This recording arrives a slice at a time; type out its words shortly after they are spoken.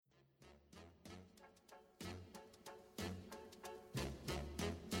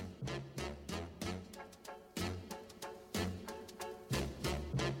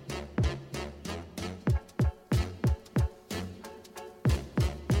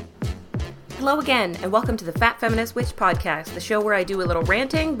Hello again, and welcome to the Fat Feminist Witch Podcast, the show where I do a little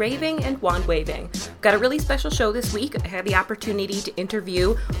ranting, raving, and wand waving. Got a really special show this week. I had the opportunity to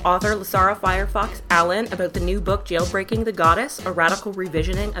interview author Lasara Firefox Allen about the new book, Jailbreaking the Goddess, a radical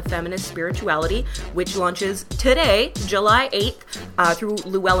revisioning of feminist spirituality, which launches today, July 8th, through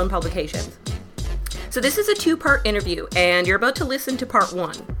Llewellyn Publications. So this is a two-part interview, and you're about to listen to part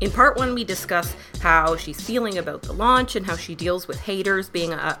one. In part one, we discuss how she's feeling about the launch and how she deals with haters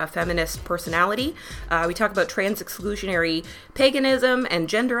being a feminist personality. We talk about trans-exclusionary paganism and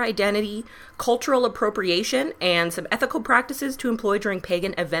gender identity, cultural appropriation, and some ethical practices to employ during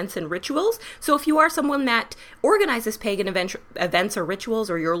pagan events and rituals. So if you are someone that organizes pagan events or rituals,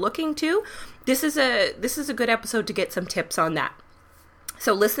 or you're looking to, this is a good episode to get some tips on that.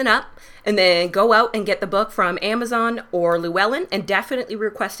 So listen up, and then go out and get the book from Amazon or Llewellyn, and definitely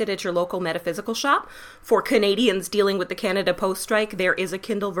request it at your local metaphysical shop. For Canadians dealing with the Canada Post strike, there is a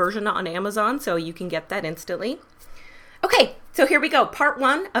Kindle version on Amazon, so you can get that instantly. Okay, so here we go. Part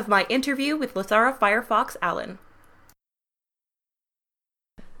one of my interview with Lasara Firefox Allen.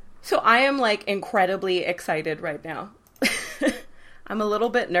 So I am incredibly excited right now. I'm a little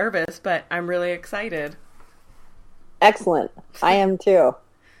bit nervous, but I'm really excited. Excellent. I am too.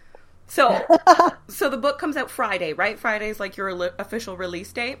 So the book comes out Friday, right? Friday's your official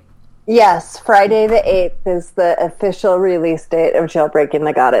release date? Yes, Friday the 8th is the official release date of Jailbreaking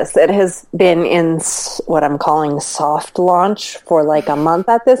the Goddess. It has been in what I'm calling soft launch for a month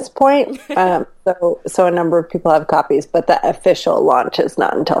at this point. So a number of people have copies, but the official launch is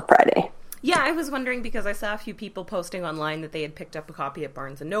not until Friday. Yeah, I was wondering because I saw a few people posting online that they had picked up a copy at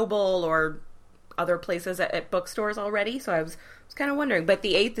Barnes & Noble or other places at bookstores already, so I was kind of wondering. But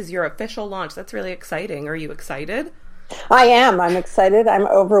the 8th is your official launch. That's really exciting. Are you excited? I am. I'm excited. I'm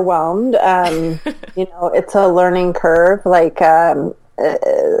overwhelmed. It's a learning curve. A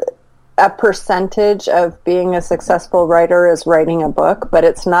percentage of being a successful writer is writing a book, but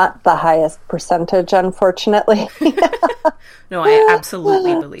it's not the highest percentage, unfortunately. No, I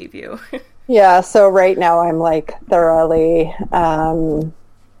absolutely believe you. Yeah, so right now I'm thoroughly...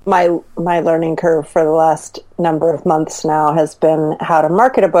 My learning curve for the last number of months now has been how to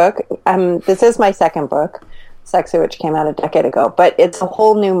market a book. This is my second book, Sexy Witch came out a decade ago, but it's a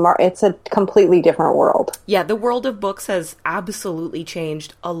whole new it's a completely different world. Yeah, the world of books has absolutely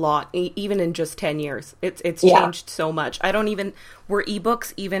changed a lot, even in just 10 years. It's changed so much. Were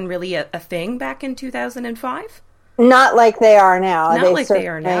ebooks even really a thing back in 2005? Not like they are now. They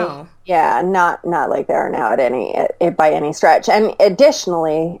are now. Yeah, not like they are now by any stretch. And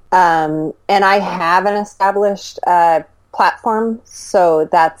additionally, and I have an established platform, so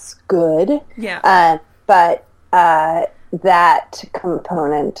that's good. Yeah. But that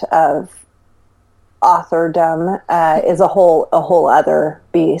component of authordom is a whole other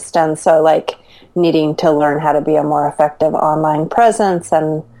beast, and so needing to learn how to be a more effective online presence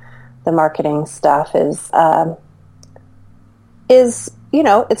and the marketing stuff is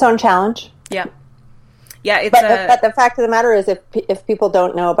its own challenge. Yeah. Yeah. But the fact of the matter is, if people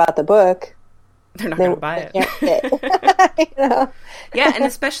don't know about the book, they're not going to buy it. Yeah. And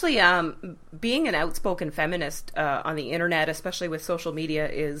especially, being an outspoken feminist, on the internet, especially with social media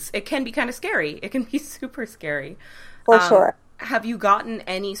it can be kind of scary. It can be super scary. For sure. Have you gotten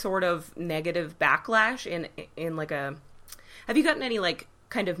any sort of negative backlash have you gotten any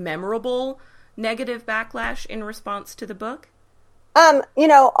kind of memorable negative backlash in response to the book?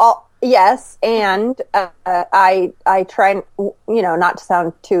 Yes, and I try, not to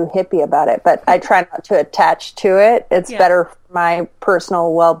sound too hippie about it, but I try not to attach to it. It's better for my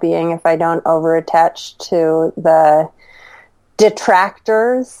personal well-being if I don't over-attach to the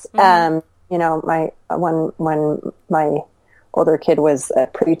detractors. Mm-hmm. When my older kid was a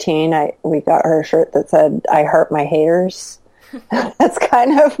preteen, we got her a shirt that said, "I heart my haters." That's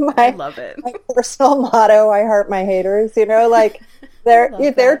kind of I love it. my personal motto. I heart my haters. They're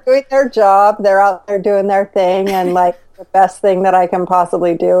doing their job. They're out there doing their thing, and the best thing that I can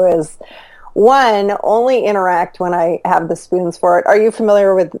possibly do is only interact when I have the spoons for it. Are you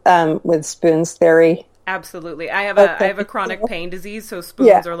familiar with spoons theory? Absolutely. I have a chronic pain disease, so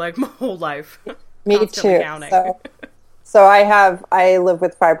spoons are my whole life. Me too. So I live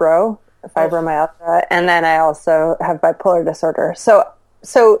with fibromyalgia, and then I also have bipolar disorder. So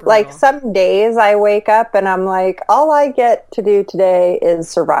some days I wake up and I'm all I get to do today is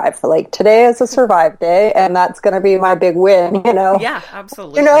survive. Today is a survive day, and that's going to be my big win, Yeah,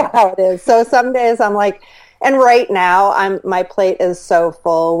 absolutely. You know how it is. So some days I'm and right now my plate is so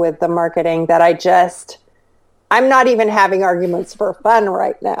full with the marketing that I'm not even having arguments for fun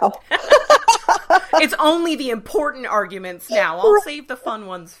right now. It's only the important arguments now. I'll save the fun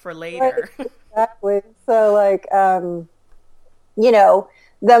ones for later. Right, exactly. So, like,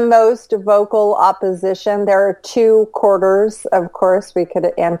 the most vocal opposition, there are 2 quarters, of course, we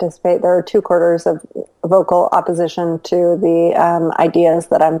could anticipate there are 2 quarters of vocal opposition to the ideas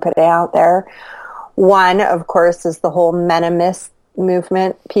that I'm putting out there. One, of course, is the whole menemist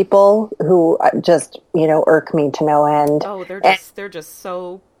movement people who just, irk me to no end. Oh, they're just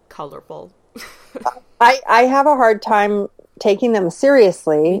so colorful. I have a hard time taking them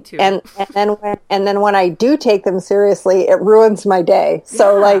seriously. Me too. And then when I do take them seriously, it ruins my day.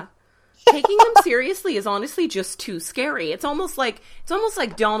 So like taking them seriously is honestly just too scary. It's almost like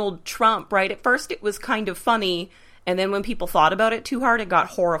Donald Trump, right? At first it was kind of funny, and then when people thought about it too hard, it got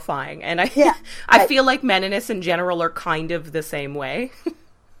horrifying. And I feel like Meninists in general are kind of the same way.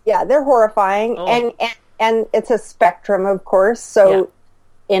 Yeah, they're horrifying. Oh. And it's a spectrum, of course. So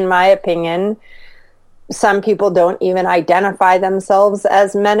in my opinion, some people don't even identify themselves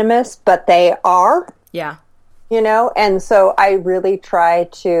as menimists, but they are. Yeah. And so I really try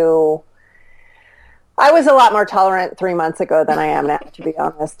to... I was a lot more tolerant 3 months ago than I am now, to be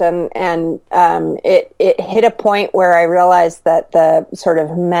honest. And it hit a point where I realized that the sort of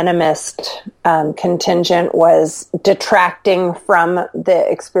menimist contingent was detracting from the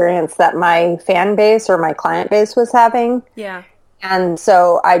experience that my fan base or my client base was having. Yeah. And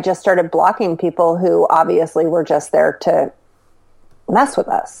so I just started blocking people who obviously were just there to mess with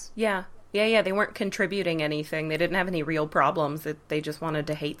us. Yeah. Yeah. They weren't contributing anything. They didn't have any real problems. They just wanted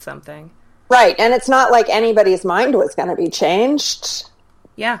to hate something. Right. And it's not like anybody's mind was going to be changed.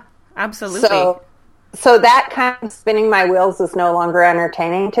 Yeah, absolutely. So that kind of spinning my wheels is no longer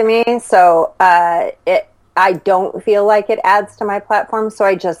entertaining to me. So I don't feel like it adds to my platform. So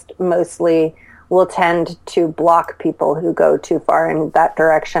I just mostly will tend to block people who go too far in that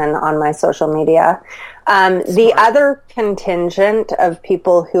direction on my social media. The other contingent of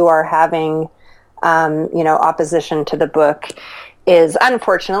people who are having, opposition to the book is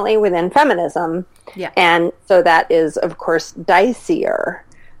unfortunately within feminism. Yeah. And so that is, of course, dicier.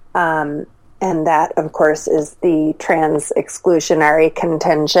 And that, of course, is the trans exclusionary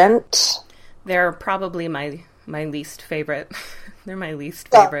contingent. They're probably my least favorite. They're my least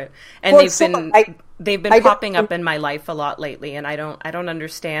favorite, and they've been popping up in my life a lot lately, and I don't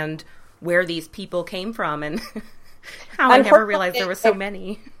understand where these people came from and how I never realized there were so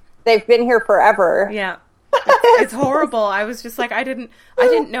many. They've been here forever. Yeah, it's horrible. I was just like, I didn't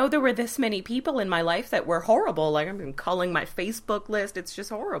know there were this many people in my life that were horrible. Like I've been calling my Facebook list. It's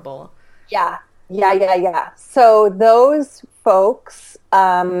just horrible. Yeah. So those folks,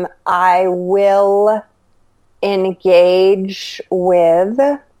 I will engage with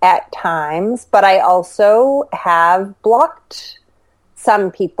at times, but I also have blocked some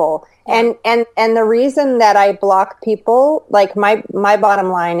people. And the reason that I block people, like my bottom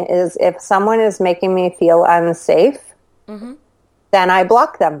line is if someone is making me feel unsafe, then I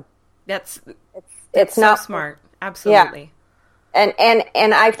block them. It's so not smart. Absolutely. Yeah.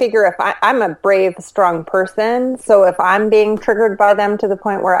 And I figure if I'm a brave, strong person, so if I'm being triggered by them to the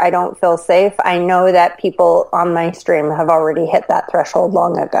point where I don't feel safe, I know that people on my stream have already hit that threshold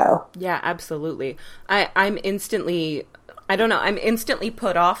long ago. Yeah, absolutely. I'm instantly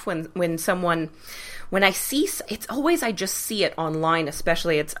put off when I see, it's always, I just see it online,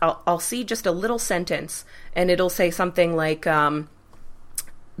 especially I'll see just a little sentence and it'll say something like,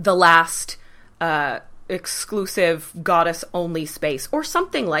 the last, exclusive goddess only space or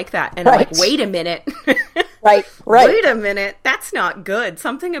something like that. And I'm like, wait a minute. Right. Wait a minute. That's not good.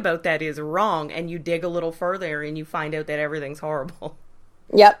 Something about that is wrong. And you dig a little further and you find out that everything's horrible.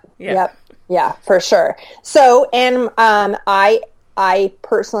 Yep. Yeah, for sure. So, and I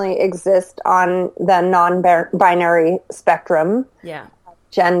personally exist on the non-binary spectrum. Yeah.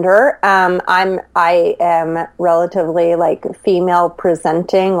 Gender. I am relatively like female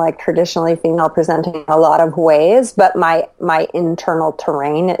presenting, like traditionally female presenting in a lot of ways, but my internal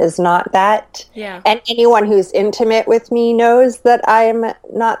terrain is not that. Yeah. And anyone who's intimate with me knows that I'm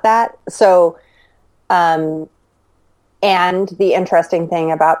not that. So, and the interesting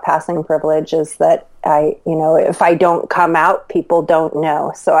thing about passing privilege is that if I don't come out, people don't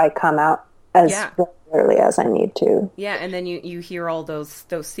know. So I come out as regularly as I need to. Yeah, and then you hear all those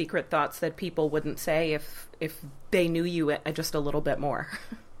secret thoughts that people wouldn't say if they knew you just a little bit more.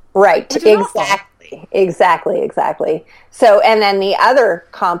 Right, exactly. So, and then the other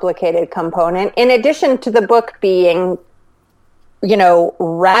complicated component, in addition to the book being,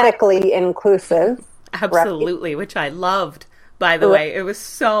 radically inclusive. Absolutely, right? Which I loved, by the way. It was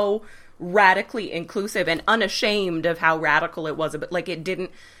so radically inclusive and unashamed of how radical it was, but like it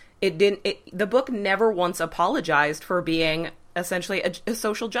didn't the book never once apologized for being essentially a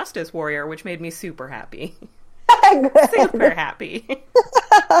social justice warrior, which made me super happy. Super happy.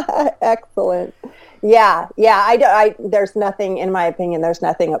 Excellent. Yeah. There's nothing, in my opinion, there's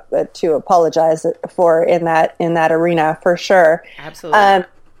nothing to apologize for in that arena, for sure. Absolutely.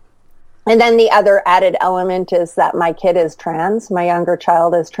 And then the other added element is that my kid is trans. My younger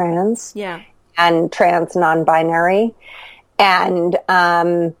child is trans. Yeah. And trans non-binary. And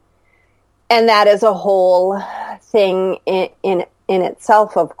that is a whole thing in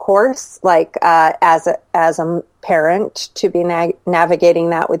itself, of course, like, as a parent, to be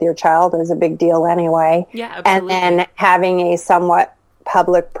navigating that with your child is a big deal anyway. Yeah, absolutely. And then having a somewhat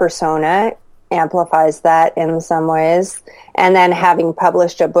public persona amplifies that in some ways. And then having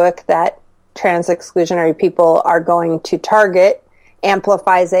published a book that trans exclusionary people are going to target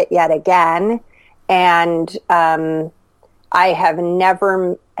amplifies it yet again. And I have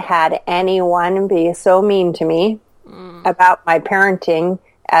never had anyone be so mean to me about my parenting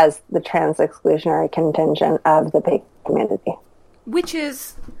as the trans exclusionary contingent of the pagan community. Which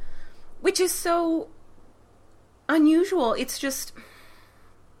is so unusual. It's just,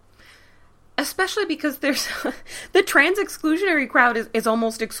 especially because there's the trans exclusionary crowd is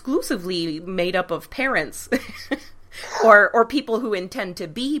almost exclusively made up of parents or people who intend to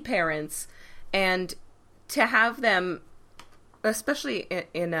be parents, and to have them, especially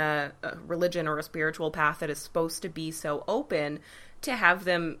in a religion or a spiritual path that is supposed to be so open, to have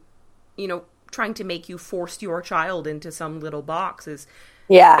them, trying to make you force your child into some little box it's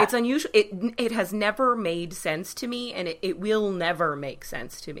unusual. It has never made sense to me, and it will never make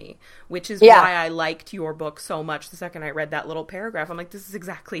sense to me, which is why I liked your book so much. The second I read that little paragraph, I'm like, this is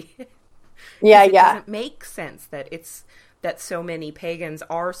exactly it. It doesn't make sense that so many pagans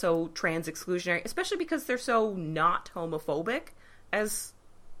are so trans exclusionary, especially because they're so not homophobic as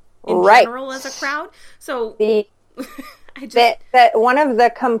in general as a crowd. So that one of the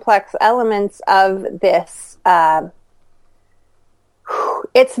complex elements of this,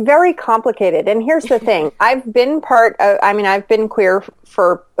 it's very complicated. And here's the thing. I've been I've been queer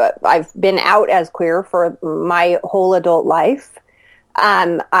I've been out as queer for my whole adult life.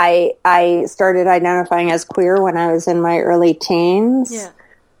 I started identifying as queer when I was in my early teens.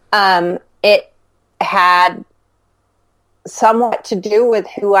 Yeah. It had somewhat to do with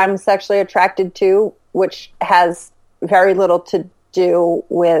who I'm sexually attracted to, which has very little to do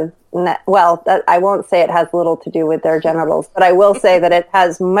with, I won't say it has little to do with their genitals, but I will say that it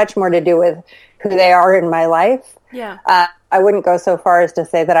has much more to do with who they are in my life. Yeah. I wouldn't go so far as to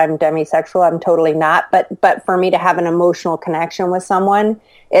say that I'm demisexual. I'm totally not. But for me to have an emotional connection with someone,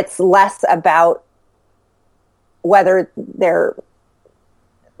 it's less about whether they're,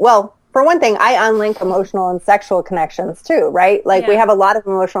 for one thing, I unlink emotional and sexual connections too, right? Like we have a lot of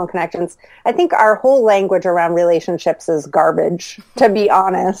emotional connections. I think our whole language around relationships is garbage, to be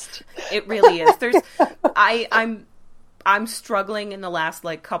honest. It really is. I'm struggling in the last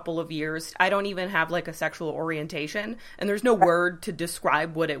couple of years. I don't even have a sexual orientation, and there's no word to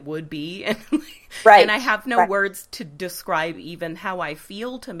describe what it would be. And, and I have no words to describe even how I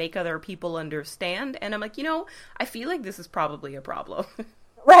feel to make other people understand. And I'm like, I feel like this is probably a problem.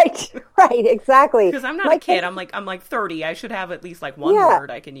 Right, exactly. Because I'm not a kid. I'm 30. I should have at least one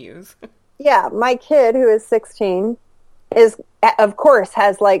word I can use. Yeah, my kid, who is 16, of course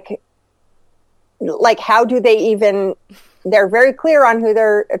has how do they even? They're very clear on who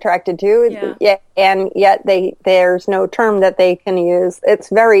they're attracted to, and yet there's no term that they can use. It's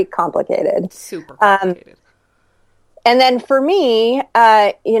very complicated. Super complicated. And then for me,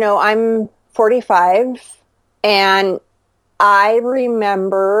 I'm 45, and I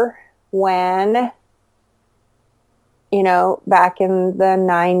remember when, back in the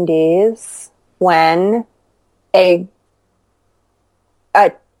 90s, when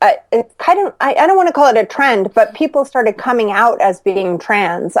it's kind of, I don't want to call it a trend, but people started coming out as being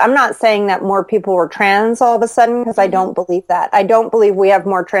trans. I'm not saying that more people were trans all of a sudden, because I don't believe that. I don't believe we have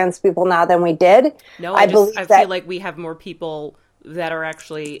more trans people now than we did. No, I feel like we have more people that are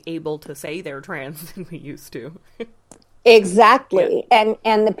actually able to say they're trans than we used to. Exactly. Yeah.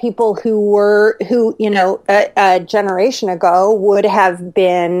 And the people who a generation ago would have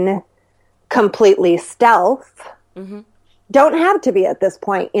been completely stealth, don't have to be at this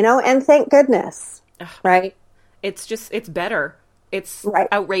point, and thank goodness. Right. It's better. It's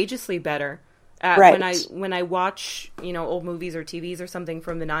outrageously better. Right. When I watch, old movies or TVs or something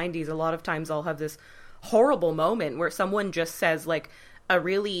from the 90s, a lot of times I'll have this horrible moment where someone just says a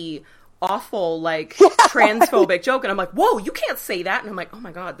really awful transphobic joke, and I'm like, whoa, you can't say that. And I'm like, oh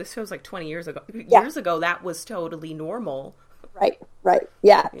my god, this feels 20 years ago. Years ago that was totally normal. Right.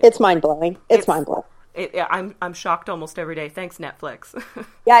 Yeah, it's mind-blowing. It's mind-blowing. I'm shocked almost every day. Thanks, Netflix.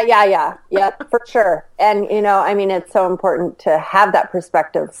 Yeah, for sure. And, I mean, it's so important to have that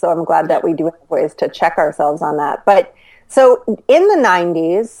perspective. So I'm glad that we do have ways to check ourselves on that. But so in the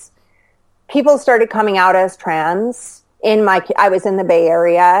 90s, people started coming out as trans. I was in the Bay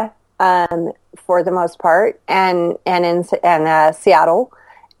Area for the most part, and in Seattle,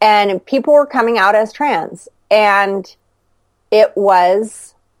 and people were coming out as trans. And it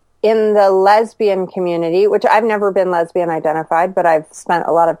was in the lesbian community, which I've never been lesbian identified, but I've spent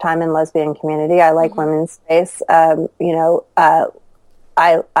a lot of time in lesbian community. I like women's space. I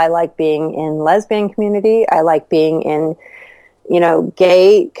like being in lesbian community. I like being in,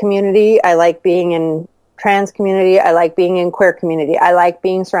 gay community. I like being in trans community. I like being in queer community. I like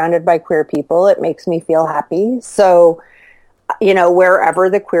being surrounded by queer people. It makes me feel happy. So, wherever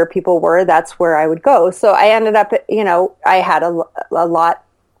the queer people were, that's where I would go. So I ended up, I had a lot,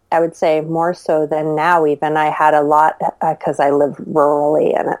 I would say more so than now even. I had a lot because I live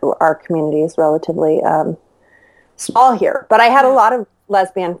rurally and our community is relatively small here. But I had a lot of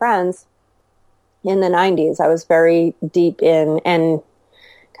lesbian friends in the 90s. I was very deep in and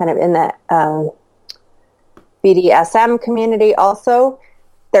kind of in that BDSM community also.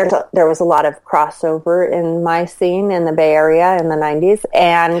 There was a lot of crossover in my scene in the Bay Area in the 90s.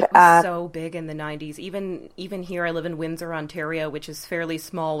 And it was so big in the 90s. Even here, I live in Windsor, Ontario, which is fairly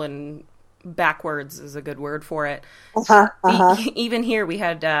small and backwards is a good word for it. Even here, we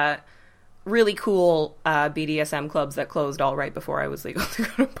had really cool BDSM clubs that closed all right before I was legal to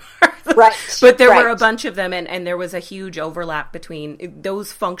go to bars. Right. But there were a bunch of them, and there was a huge overlap between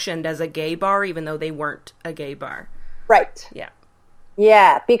those functioned as a gay bar, even though they weren't a gay bar. Right.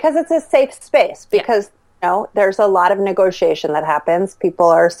 Yeah, because it's a safe space. Because there's a lot of negotiation that happens. People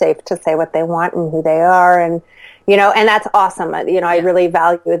are safe to say what they want and who they are, and and that's awesome. I really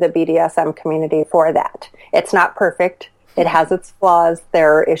value the BDSM community for that. It's not perfect. It has its flaws.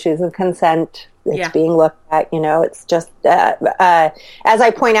 There are issues of consent. It's being looked at. It's just as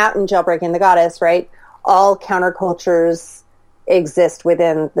I point out in Jailbreaking the Goddess, right? All countercultures exist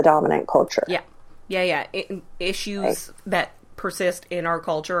within the dominant culture. Yeah. Issues that persist in our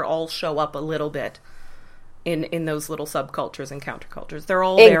culture all show up a little bit in those little subcultures and countercultures. They're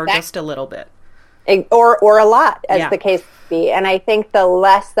all there just a little bit. Or a lot, as the case may be. And I think the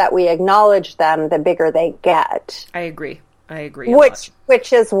less that we acknowledge them, the bigger they get. I agree.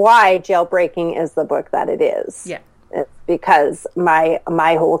 Which is why Jailbreaking is the book that it is. Yeah. It's because my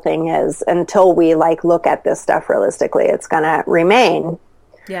whole thing is until we look at this stuff realistically, it's going to remain.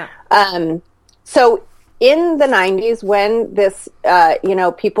 Yeah. So in the 90s, when this,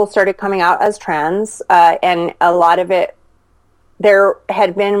 people started coming out as trans, and a lot of it, there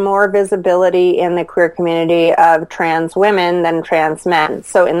had been more visibility in the queer community of trans women than trans men.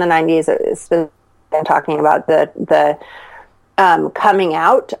 So in the 90s, it's been talking about the coming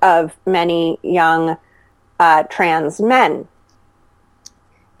out of many young trans men.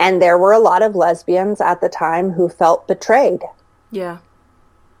 And there were a lot of lesbians at the time who felt betrayed. Yeah.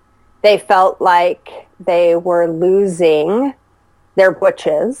 They felt like they were losing their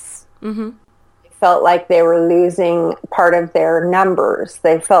butches. Mm-hmm. They felt like they were losing part of their numbers.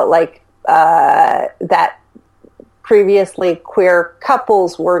 They felt like that previously queer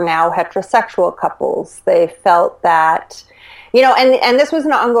couples were now heterosexual couples. They felt that, and this was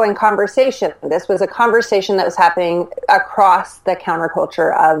an ongoing conversation. This was a conversation that was happening across the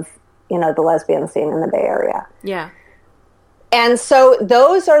counterculture of, the lesbian scene in the Bay Area. Yeah. And so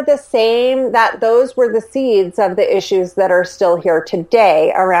those were the seeds of the issues that are still here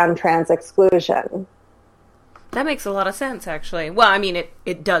today around trans exclusion. That makes a lot of sense, actually. Well, I mean,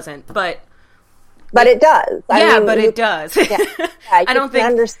 it doesn't, but it does. It does. Yeah. I don't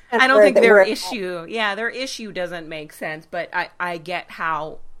think their issue doesn't make sense, but I get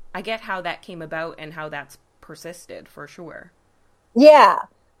how that came about and how that's persisted for sure. Yeah.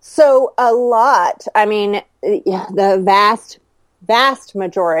 So a lot, the vast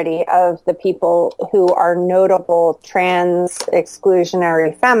majority of the people who are notable trans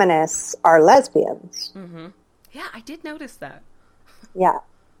exclusionary feminists are lesbians. Mm-hmm. Yeah, I did notice that. Yeah.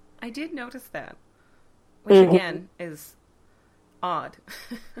 I did notice that. Which, again, is odd.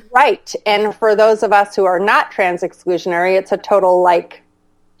 Right. And for those of us who are not trans exclusionary, it's a total,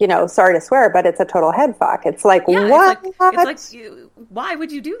 sorry to swear, but it's a total head fuck. It's like, what? It's like, why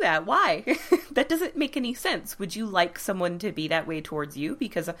would you do that? Why? That doesn't make any sense. Would you like someone to be that way towards you?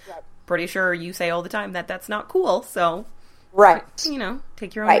 Because I'm pretty sure you say all the time that that's not cool. So, right.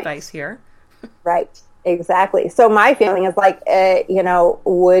 Take your own advice here. Right. Exactly. So my feeling is like,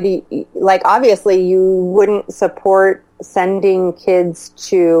 would he, like, obviously you wouldn't support sending kids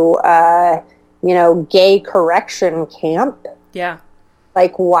to, gay correction camp. Yeah.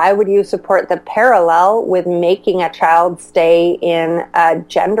 Like, why would you support the parallel with making a child stay in a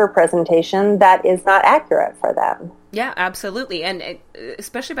gender presentation that is not accurate for them? Yeah, absolutely. And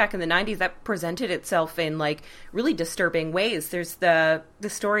especially back in the 90s, that presented itself in like really disturbing ways. There's the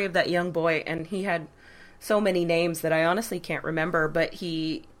story of that young boy, and he had so many names that I honestly can't remember, but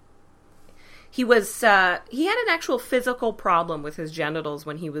he had an actual physical problem with his genitals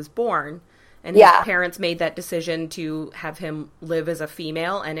when he was born. And his parents made that decision to have him live as a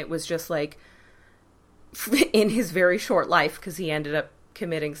female, and it was just like, in his very short life, because he ended up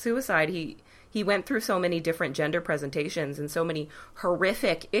committing suicide, he went through so many different gender presentations and so many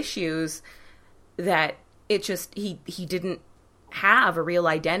horrific issues that it just, he didn't have a real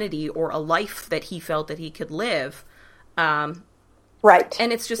identity or a life that he felt that he could live. Right.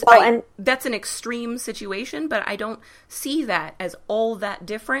 And it's just, that's an extreme situation, but I don't see that as all that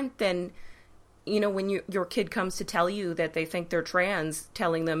different than, when your kid comes to tell you that they think they're trans,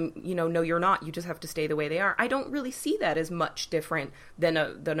 telling them, no, you're not, you just have to stay the way they are. I don't really see that as much different than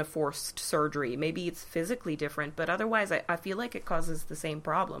a forced surgery. Maybe it's physically different, but otherwise I feel like it causes the same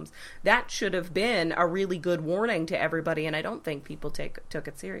problems. That should have been a really good warning to everybody, and I don't think people took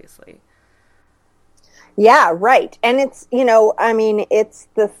it seriously. Yeah, right. And it's, it's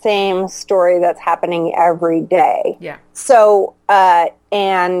the same story that's happening every day. Yeah. So,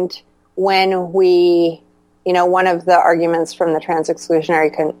 and when we, one of the arguments from the trans exclusionary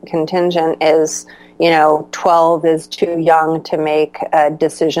contingent is, 12 is too young to make a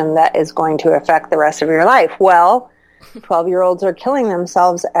decision that is going to affect the rest of your life. Well, 12-year-olds are killing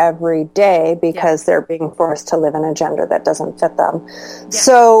themselves every day because they're being forced to live in a gender that doesn't fit them. Yeah.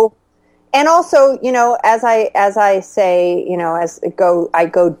 So, and also, as I say, I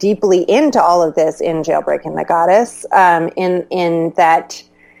go deeply into all of this in Jailbreaking the Goddess, in that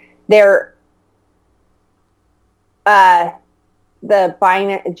there, the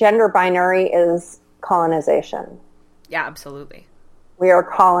gender binary is colonization. Yeah, absolutely. We are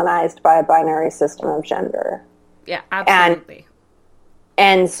colonized by a binary system of gender. Yeah, absolutely.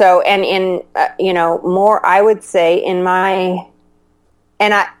 And so, and in, more, I would say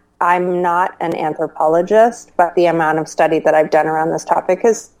I'm not an anthropologist, but the amount of study that I've done around this topic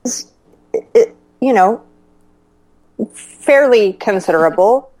is fairly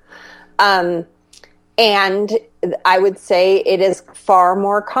considerable. And I would say it is far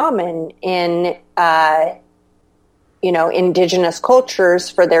more common in, indigenous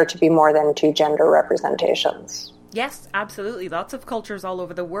cultures for there to be more than two gender representations. Yes, absolutely. Lots of cultures all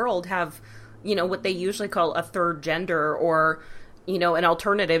over the world have, what they usually call a third gender, or, an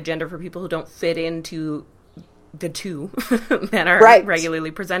alternative gender for people who don't fit into the two that are regularly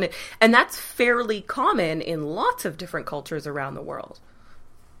presented. And that's fairly common in lots of different cultures around the world.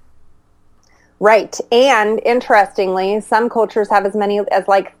 Right. And interestingly, some cultures have as many as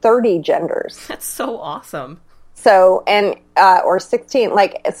like 30 genders. That's so awesome. So, and, or 16,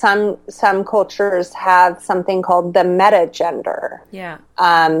 like some cultures have something called the meta gender. Yeah.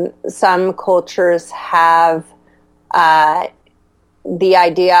 Some cultures have, the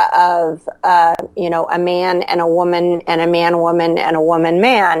idea of, a man and a woman and a man-woman and a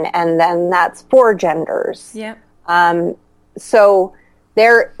woman-man, and then that's 4 genders. Yeah. So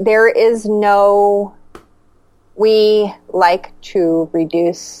there is no, we like to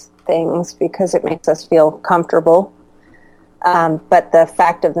reduce things because it makes us feel comfortable. But the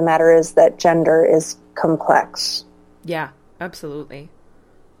fact of the matter is that gender is complex. Yeah, absolutely.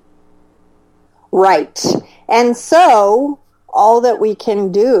 Right. And so all that we can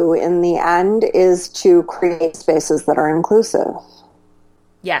do in the end is to create spaces that are inclusive.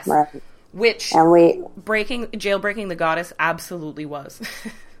 Yes. Right. Which and Jailbreaking the Goddess absolutely was.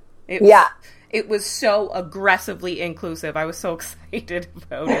 It was so aggressively inclusive. I was so excited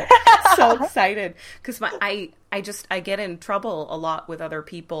about it. So excited. Because I get in trouble a lot with other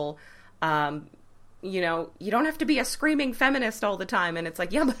people. You don't have to be a screaming feminist all the time. And it's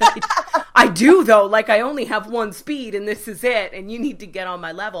like, yeah, but I do though. Like, I only have one speed and this is it. And you need to get on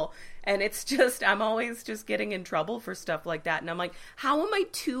my level. And it's just, I'm always just getting in trouble for stuff like that. And I'm like, how am I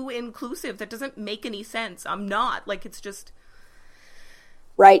too inclusive? That doesn't make any sense. I'm not. Like, it's just...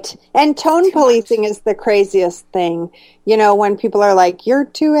 Right. And tone policing is the craziest thing. When people are like, you're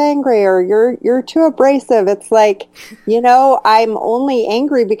too angry or you're too abrasive. It's like, I'm only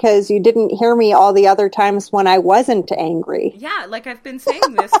angry because you didn't hear me all the other times when I wasn't angry. Yeah. Like, I've been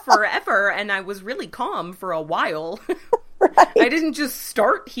saying this forever and I was really calm for a while. I didn't just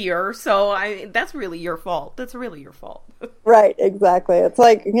start here, so that's really your fault. That's really your fault. Right, exactly. It's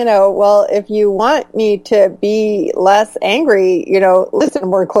like, well, if you want me to be less angry, listen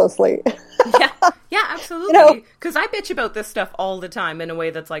more closely. Yeah, absolutely. Because I bitch about this stuff all the time in a way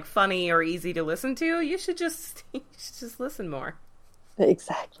that's like funny or easy to listen to. You should just listen more.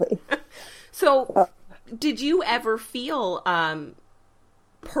 Exactly. So, did you ever feel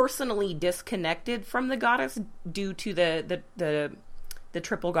personally disconnected from the goddess due to the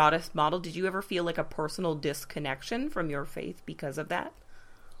triple goddess model? Did you ever feel like a personal disconnection from your faith because of that?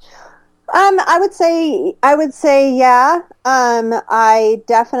 I would say, yeah. I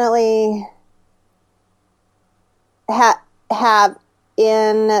definitely have,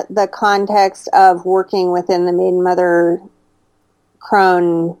 in the context of working within the Maiden Mother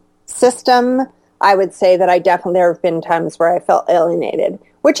Crone system, I would say that there have been times where I felt alienated,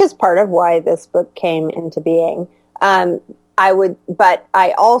 which is part of why this book came into being. But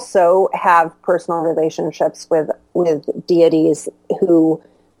I also have personal relationships with deities who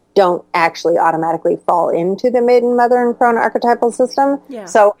don't actually automatically fall into the Maiden, Mother, and Crone archetypal system. Yeah.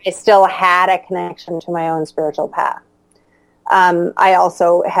 So I still had a connection to my own spiritual path. I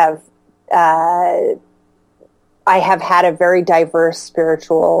also have, I have had a very diverse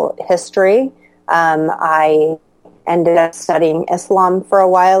spiritual history. I ended up studying Islam for a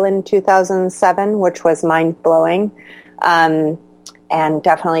while in 2007, which was mind-blowing, and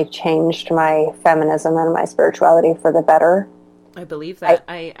definitely changed my feminism and my spirituality for the better. I believe that.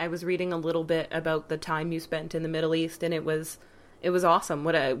 I was reading a little bit about the time you spent in the Middle East, and it was awesome.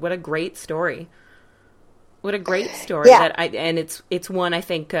 What a great story. What a great story. Yeah. It's one I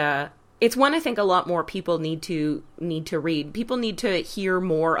think a lot more people need to read. People need to hear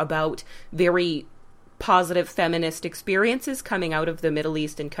more about very positive feminist experiences coming out of the Middle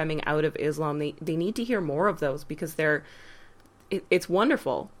East and coming out of Islam. They need to hear more of those because it's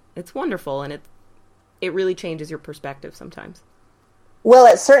wonderful. It's wonderful, and it really changes your perspective sometimes. Well,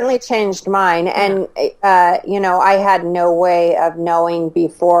 it certainly changed mine. And, I had no way of knowing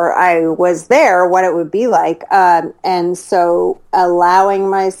before I was there what it would be like. And so allowing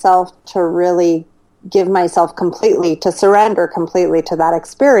myself to really give myself to surrender completely to that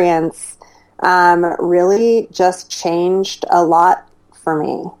experience, really just changed a lot for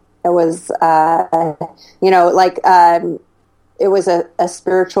me. It was, it was a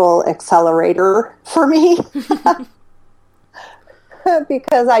spiritual accelerator for me.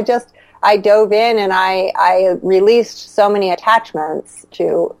 Because I dove in and I released so many attachments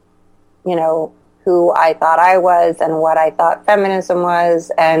to, who I thought I was and what I thought feminism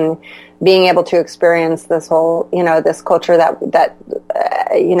was, and being able to experience this whole, this culture that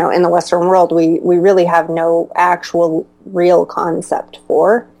in the Western world, we really have no actual real concept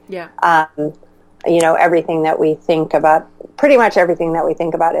for. Yeah. Everything that we think about, pretty much everything that we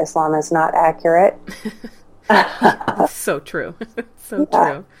think about Islam is not accurate. So true. So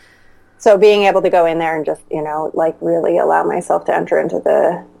true. So being able to go in there and just, really allow myself to enter into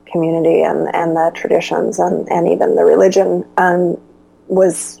the community and the traditions and even the religion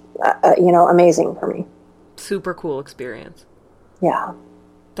was, amazing for me. Super cool experience. Yeah.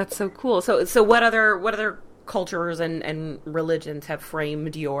 That's so cool. So what other cultures and religions have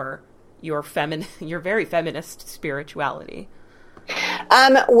framed your very feminist spirituality?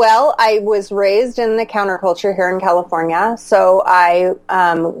 Well, I was raised in the counterculture here in California. So I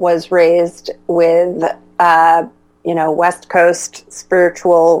was raised with, West Coast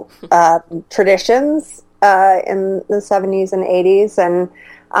spiritual traditions in the 70s and 80s.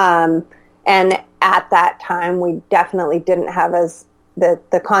 And at that time, we definitely didn't have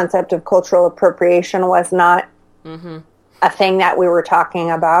the concept of cultural appropriation was not a thing that we were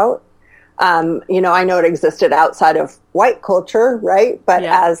talking about. I know it existed outside of white culture, right? But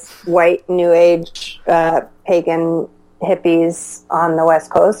as white New Age pagan hippies on the West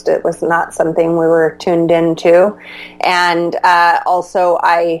Coast, it was not something we were tuned into. And also,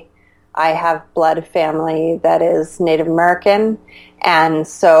 I have blood family that is Native American, and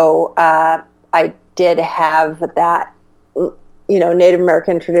so I did have that. Native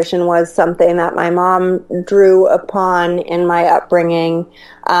American tradition was something that my mom drew upon in my upbringing.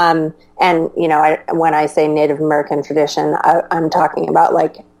 And, when I say Native American tradition, I'm talking about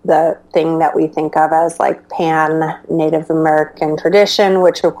like the thing that we think of as like pan Native American tradition,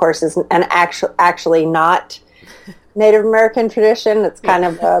 which of course is actually not Native American tradition. It's kind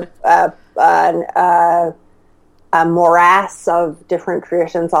of a morass of different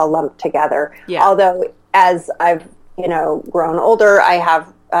traditions all lumped together. Yeah. Although as I've grown older, I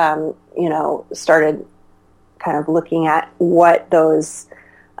have, started kind of looking at what those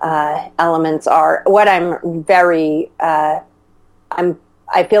elements are. What I'm very, I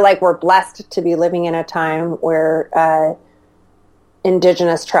feel like we're blessed to be living in a time where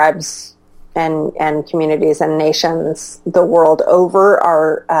indigenous tribes and communities and nations the world over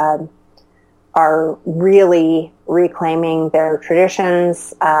are really reclaiming their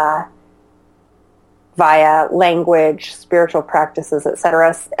traditions via language, spiritual practices,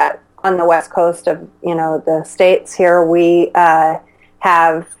 etc. On the west coast of the states here, we're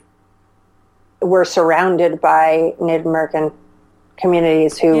surrounded by Native American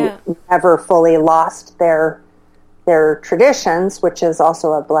communities who never fully lost their traditions, which is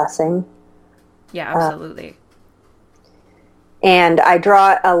also a blessing. Yeah, absolutely. And I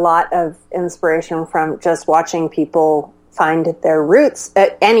draw a lot of inspiration from just watching people find their roots,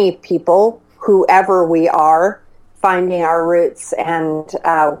 any people, whoever we are, finding our roots and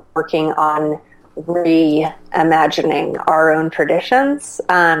working on reimagining our own traditions.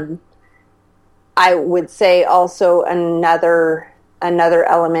 I would say also another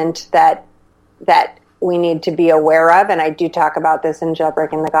element that we need to be aware of, and I do talk about this in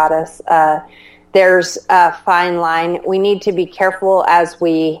Jailbreaking the Goddess, there's a fine line. We need to be careful as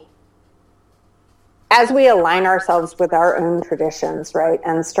we align ourselves with our own traditions, right,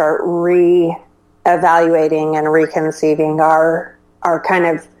 and start re-evaluating and reconceiving our kind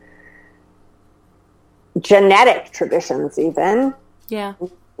of genetic traditions even. Yeah.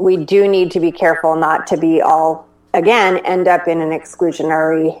 We do need to be careful not to be end up in an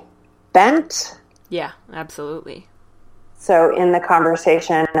exclusionary bent. Yeah, absolutely. So in the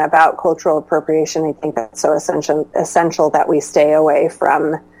conversation about cultural appropriation, I think that's so essential that we stay away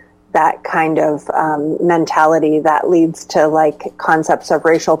from that kind of mentality that leads to like concepts of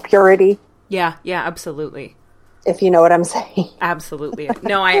racial purity. Yeah, absolutely. If you know what I'm saying. Absolutely.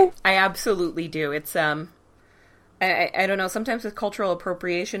 No, I absolutely do. It's I don't know, sometimes with cultural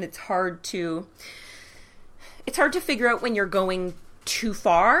appropriation it's hard to figure out when you're going too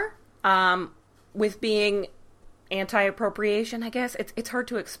far. With being anti-appropriation, I guess it's hard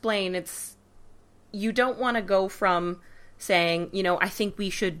to explain. You don't want to go from saying, I think we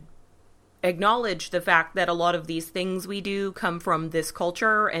should acknowledge the fact that a lot of these things we do come from this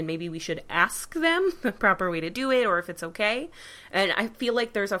culture, and maybe we should ask them the proper way to do it, or if it's okay. And I feel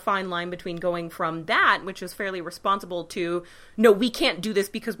like there's a fine line between going from that, which is fairly responsible, to, no, we can't do this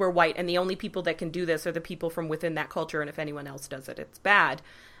because we're white, and the only people that can do this are the people from within that culture, and if anyone else does it, it's bad.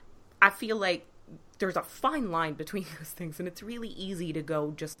 I feel like there's a fine line between those things, and it's really easy to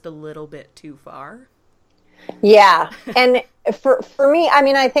go just a little bit too far. Yeah. And for me, I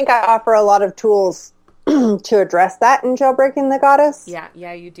mean, I think I offer a lot of tools to address that in Jailbreaking the Goddess.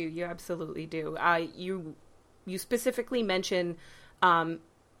 Yeah, you do. You absolutely do. You specifically mention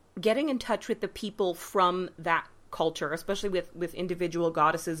getting in touch with the people from that culture, especially with individual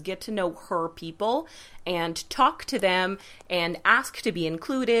goddesses. Get to know her people and talk to them and ask to be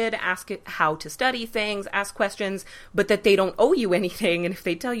included, ask how to study things, ask questions, but that they don't owe you anything, and if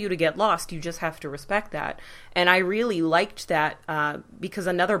they tell you to get lost, you just have to respect that. And I really liked that because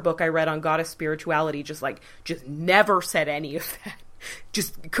another book I read on goddess spirituality just never said any of that,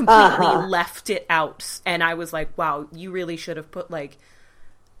 just completely left it out, and I was like, wow, you really should have put like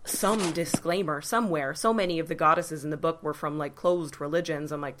some disclaimer somewhere. So many of the goddesses in the book were from like closed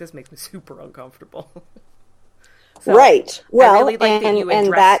religions. I'm like, this makes me super uncomfortable. So, right. Well, I really liked that you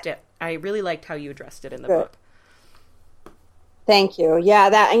addressed it. I really liked how you addressed it in the book. Thank you.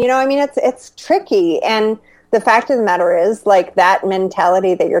 Yeah, that, and I mean, it's tricky. And the fact of the matter is, like, that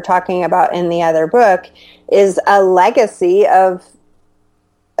mentality that you're talking about in the other book is a legacy of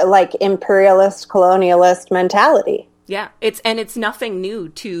like imperialist, colonialist mentality. Yeah, it's nothing new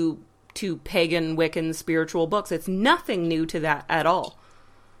to pagan, Wiccan, spiritual books. It's nothing new to that at all.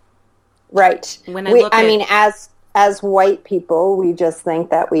 Right. I mean, as white people, we just think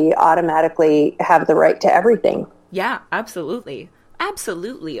that we automatically have the right to everything. Yeah, absolutely.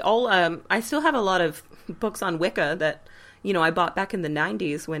 All I still have a lot of books on Wicca that, I bought back in the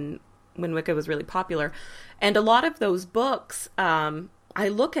 90s when Wicca was really popular. And a lot of those books I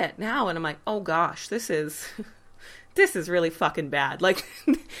look at now and I'm like, oh gosh, this is really fucking bad. Like,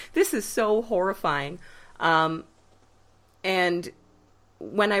 this is so horrifying. And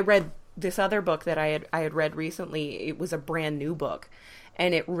when I read this other book that I had read recently, it was a brand new book,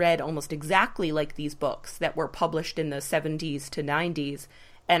 and it read almost exactly like these books that were published in the 70s to 90s.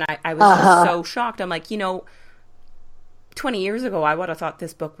 And I was just so shocked. I'm like, 20 years ago, I would have thought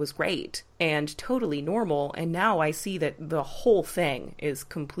this book was great and totally normal. And now I see that the whole thing is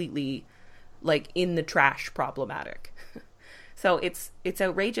completely like in the trash problematic. So it's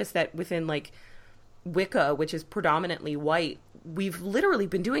outrageous that within like Wicca, which is predominantly white, we've literally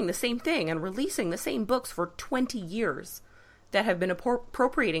been doing the same thing and releasing the same books for 20 years that have been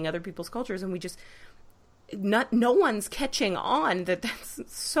appropriating other people's cultures, and we just, no one's catching on that that's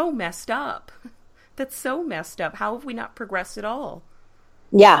so messed up. That's so messed up. How have we not progressed at all?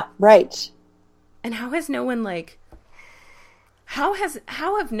 Yeah, right. And how has no one, like, how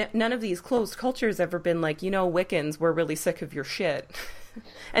have none of these closed cultures ever been like, Wiccans, we're really sick of your shit.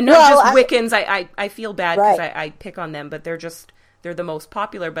 And not just Wiccans, I feel bad because I pick on them, but they're the most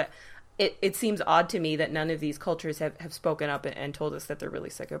popular. But it seems odd to me that none of these cultures have spoken up and told us that they're really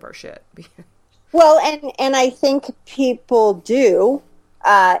sick of our shit. Well, and I think people do,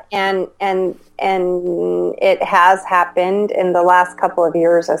 and it has happened in the last couple of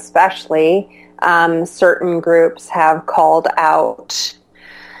years, especially. Certain groups have called out.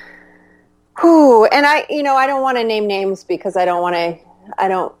 And I don't want to name names because I don't want to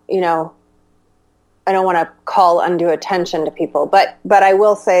call undue attention to people, but I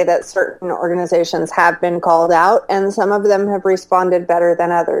will say that certain organizations have been called out, and some of them have responded better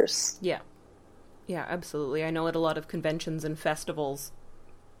than others. Yeah, absolutely. I know at a lot of conventions and festivals,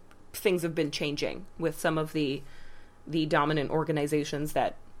 things have been changing with some of the dominant organizations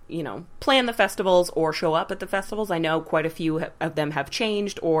that, plan the festivals or show up at the festivals. I know quite a few of them have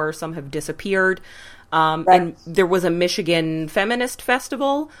changed, or some have disappeared. Right. And there was a Michigan feminist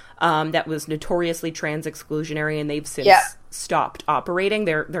festival that was notoriously trans exclusionary, and they've since stopped operating.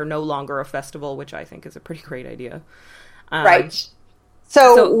 They're no longer a festival, which I think is a pretty great idea. Right.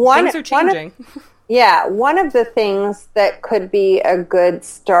 So things are changing. One of the things that could be a good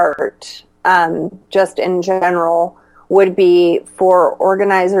start, just in general, would be for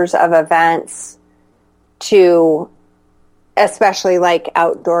organizers of events to, especially like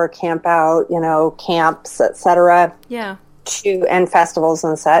outdoor camp out, camps, etc. Yeah. And festivals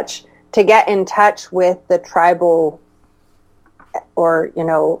and such, to get in touch with the tribal or,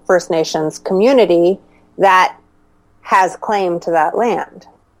 First Nations community that has claim to that land.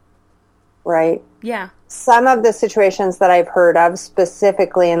 Right? Yeah. Some of the situations that I've heard of,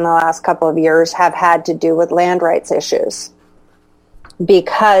 specifically in the last couple of years, have had to do with land rights issues,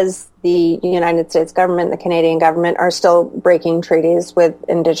 because the United States government and the Canadian government are still breaking treaties with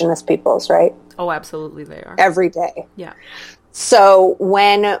Indigenous peoples, right? Oh, absolutely they are. Every day. Yeah. So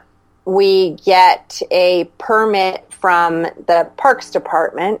when we get a permit from the Parks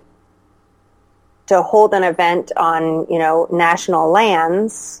Department to hold an event on, national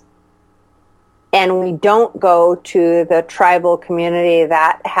lands, and we don't go to the tribal community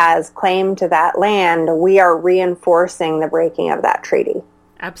that has claim to that land, we are reinforcing the breaking of that treaty.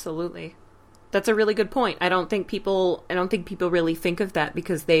 Absolutely. That's a really good point. I don't think people really think of that,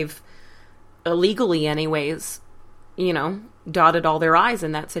 because they've illegally anyways, dotted all their I's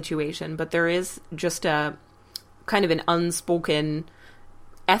in that situation. But there is just a kind of an unspoken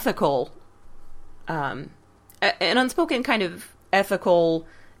ethical,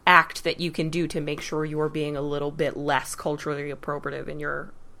 act that you can do to make sure you're being a little bit less culturally appropriative in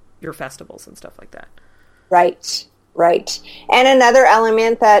your festivals and stuff like that. Right. And another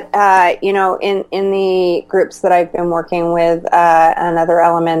element that, in the groups that I've been working with, another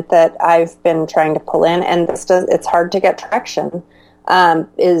element that I've been trying to pull in, and it's hard to get traction,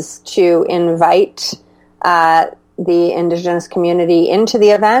 is to invite the Indigenous community into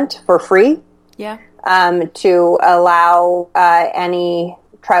the event for free. Yeah. To allow any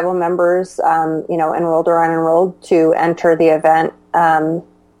tribal members, enrolled or unenrolled, to enter the event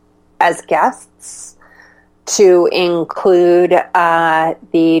as guests, to include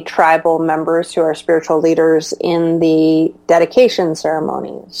the tribal members who are spiritual leaders in the dedication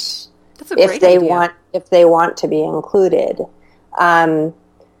ceremonies. That's a great idea. If they want to be included,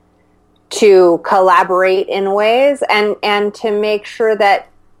 to collaborate in ways and to make sure that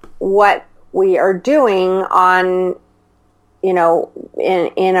what we are doing on,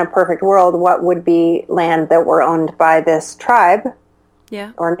 in a perfect world, what would be land that were owned by this tribe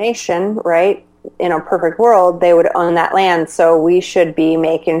or nation, right? In a perfect world, they would own that land. So we should be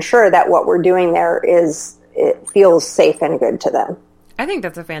making sure that what we're doing there it feels safe and good to them. I think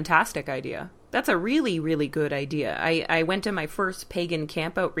that's a fantastic idea. That's a really, really good idea. I went to my first pagan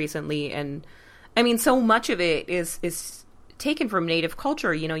campout recently, and I mean, so much of it is taken from Native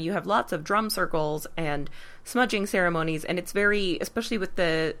culture. You have lots of drum circles and smudging ceremonies, and it's very, especially with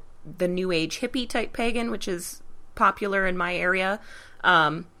the New Age hippie type pagan, which is popular in my area.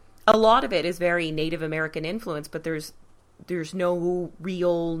 A lot of it is very Native American influence, but there's no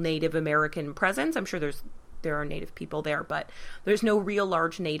real Native American presence. I'm sure there are Native people there, but there's no real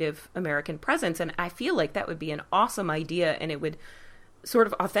large Native American presence. And I feel like that would be an awesome idea, and it would sort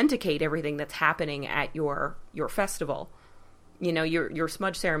of authenticate everything that's happening at your festival. your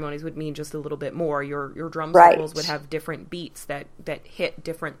smudge ceremonies would mean just a little bit more. Your drum Right. circles would have different beats that hit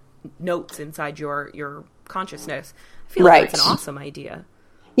different notes inside your consciousness. I feel like Right. that's an awesome idea.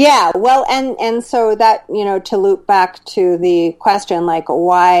 Yeah, well, and so that, to loop back to the question, like,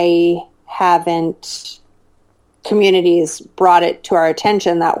 why haven't communities brought it to our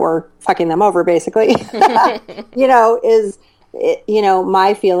attention that we're fucking them over, basically,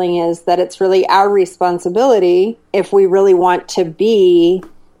 my feeling is that it's really our responsibility if we really want to be,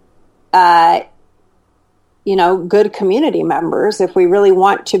 good community members, if we really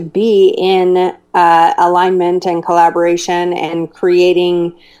want to be in alignment and collaboration and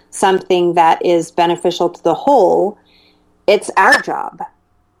creating something that is beneficial to the whole. It's our job.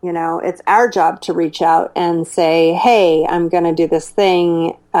 It's our job to reach out and say, hey, I'm going to do this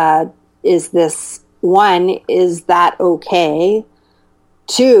thing. Is that okay?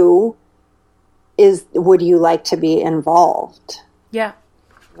 2, would you like to be involved? Yeah,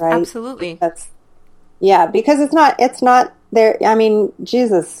 right. Absolutely. Because it's not there. I mean,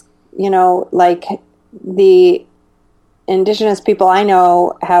 Jesus, like the indigenous people I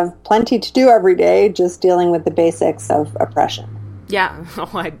know have plenty to do every day, just dealing with the basics of oppression. Yeah.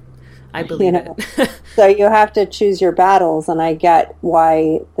 I believe it. So you have to choose your battles, and I get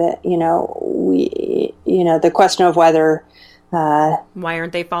why the question of whether why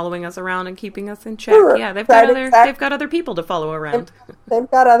aren't they following us around and keeping us in check? Sure, Yeah, they've got other people to follow around.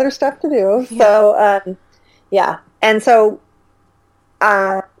 They've got other stuff to do. Yeah. So and so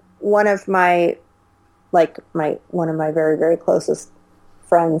one of my very, very closest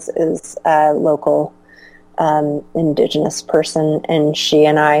friends is a local indigenous person, and she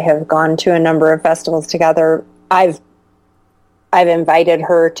and I have gone to a number of festivals together. I've invited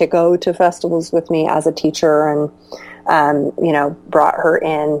her to go to festivals with me as a teacher, and brought her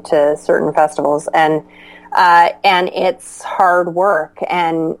in to certain festivals, and it's hard work.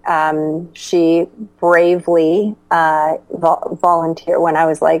 And she bravely volunteered when I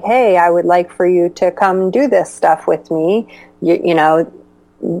was like, hey, I would like for you to come do this stuff with me.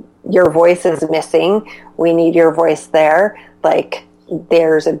 Your voice is missing. We need your voice there. Like,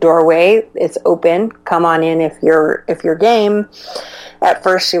 there's a doorway. It's open. Come on in if you're game. At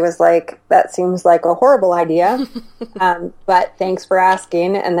first she was like, that seems like a horrible idea. But thanks for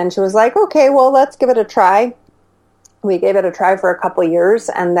asking. And then she was like, okay, well, let's give it a try. We gave it a try for a couple years.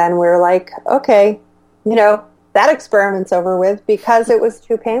 And then we were like, okay, that experiment's over with because it was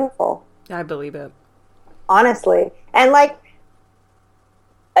too painful. I believe it. Honestly. And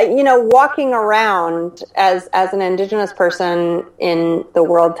walking around as an indigenous person in the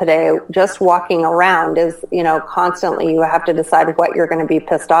world today, just walking around is, constantly you have to decide what you're going to be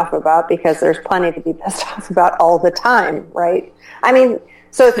pissed off about, because there's plenty to be pissed off about all the time, right? I mean,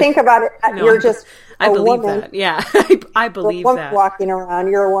 so think about it. You're just I believe woman, that. Yeah, I believe that. Walking around,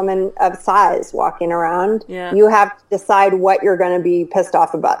 you're a woman of size walking around. Yeah. You have to decide what you're going to be pissed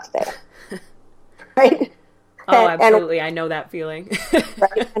off about today, right? Oh, absolutely. I know that feeling.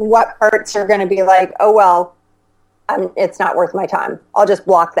 Right? And what parts are going to be like, oh, well, it's not worth my time. I'll just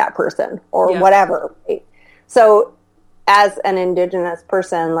block that person or whatever. Right? So as an indigenous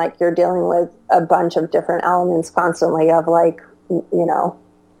person, like, you're dealing with a bunch of different elements constantly of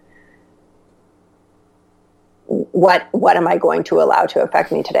what am I going to allow to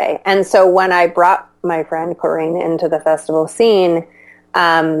affect me today? And so when I brought my friend Corinne into the festival scene,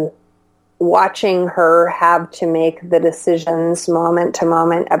 watching her have to make the decisions moment to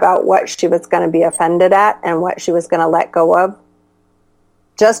moment about what she was going to be offended at and what she was going to let go of,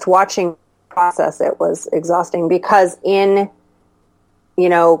 just watching process it was exhausting, because in,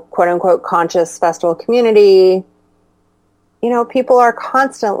 quote unquote conscious festival community, people are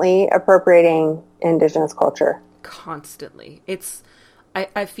constantly appropriating indigenous culture. Constantly.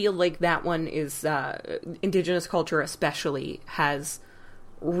 I feel like that one is, indigenous culture especially has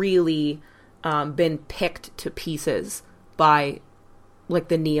really been picked to pieces by, like,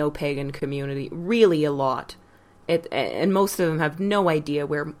 the neo-pagan community, really a lot. And most of them have no idea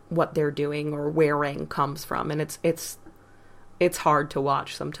what they're doing or where Rang comes from, and it's hard to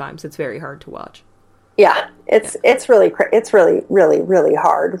watch sometimes. It's very hard to watch. Yeah, it's really really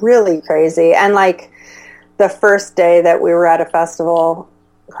hard, really crazy. And like the first day that we were at a festival,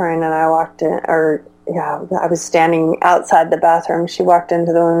 Corinne and I walked in, I was standing outside the bathroom. She walked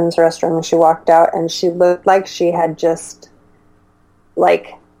into the women's restroom and she walked out, and she looked like she had just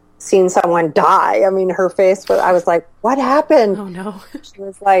seen someone die. I mean, her face was, I was like, what happened? Oh no. She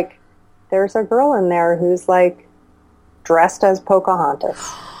was like, there's a girl in there who's dressed as Pocahontas.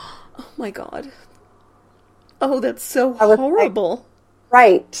 Oh my God. Oh, that's so horrible.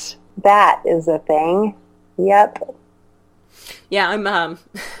 Right. That is a thing. Yep. Yeah, I'm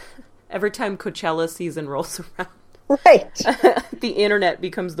every time Coachella season rolls around, right, the internet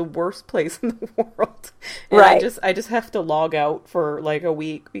becomes the worst place in the world. And right. I just have to log out for like a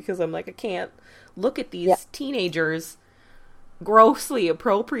week because I'm like, I can't look at these teenagers grossly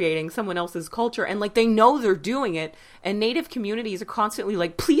appropriating someone else's culture, and like they know they're doing it, and Native communities are constantly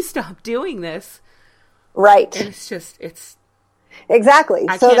like, please stop doing this. Right. And it's exactly.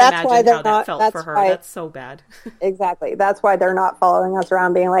 I so can't that's imagine why they're how not. that felt That's for her. why, that's so bad. Exactly. That's why they're not following us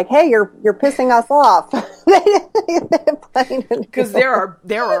around, being like, "Hey, you're pissing us off." Because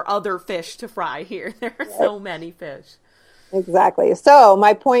there are other fish to fry here. There are so many fish. Exactly. So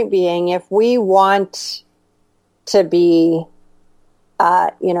my point being, if we want to be,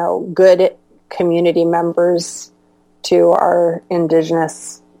 good community members to our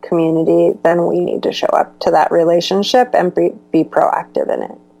Indigenous community, then we need to show up to that relationship and be proactive in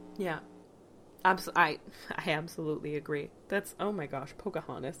it. Yeah. I absolutely agree. That's, oh my gosh,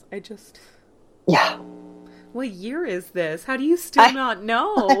 Pocahontas. Yeah. What year is this? How do you still not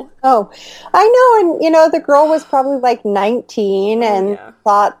know? Oh, I know. And, the girl was probably like 19 and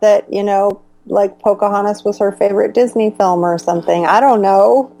thought that, like Pocahontas was her favorite Disney film or something. I don't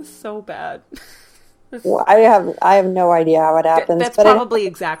know. So bad. Well, I have no idea how it happens. That's probably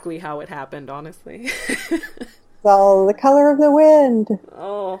exactly how it happened, honestly. It's all the color of the wind.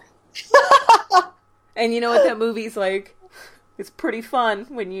 Oh. And you know what that movie's like? It's pretty fun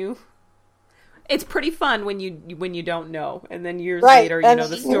when you don't know, and then years later,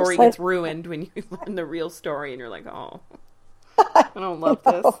 the story gets ruined when you learn the real story, and you're like, oh, I don't love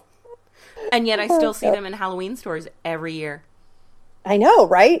this. And yet I still see them in Halloween stores every year. I know,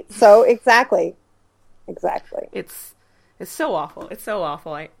 right? So exactly. It's so awful. It's so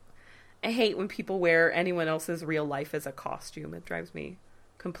awful. I hate when people wear anyone else's real life as a costume. It drives me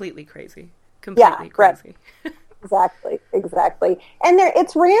completely crazy. Crazy. Right. Exactly. And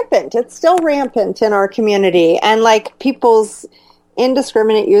it's rampant. It's still rampant in our community. And like people's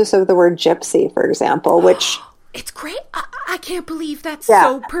indiscriminate use of the word gypsy, for example, which... It's great. I can't believe that's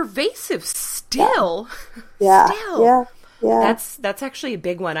so pervasive still. Yeah. Still. Yeah. Yeah. That's actually a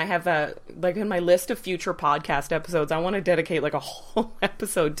big one. I have in my list of future podcast episodes, I want to dedicate like a whole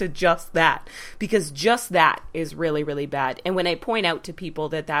episode to just that, because just that is really, really bad. And when I point out to people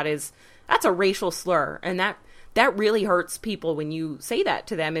that's a racial slur, and that really hurts people when you say that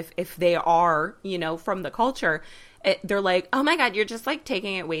to them, if they are, from the culture, they're like, oh my God, you're just like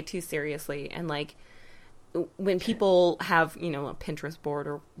taking it way too seriously. And like, when people have, a Pinterest board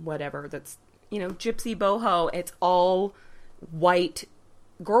or whatever that's, gypsy boho, it's all white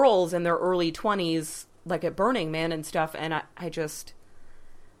girls in their early 20s, like at Burning Man and stuff. And I just,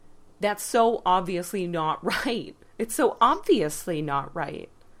 that's so obviously not right. It's so obviously not right.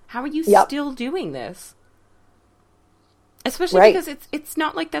 How are you still doing this? Especially because it's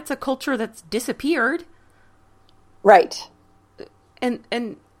not like that's a culture that's disappeared. Right. And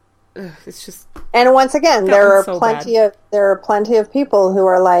it's just... And once again, there are plenty of people who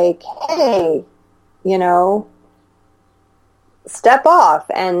are like, hey, step off,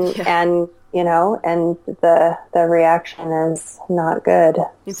 and the reaction is not good.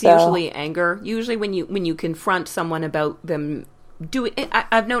 It's usually anger. Usually when you confront someone about them doing,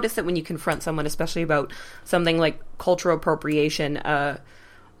 I've noticed that when you confront someone, especially about something like cultural appropriation,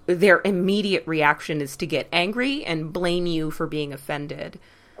 their immediate reaction is to get angry and blame you for being offended.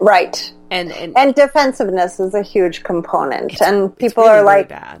 Right. And defensiveness is a huge component. And people really, are like,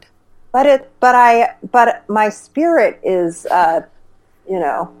 really bad. But my spirit is,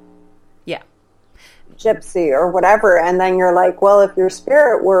 gypsy or whatever. And then you're like, well, if your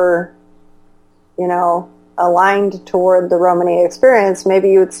spirit were, aligned toward the Romani experience, maybe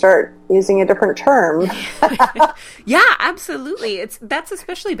you would start using a different term. Yeah, absolutely. That's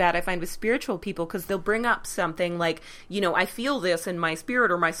especially bad, I find, with spiritual people, because they'll bring up something like, I feel this in my spirit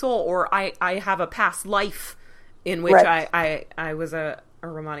or my soul, or I have a past life in which I was a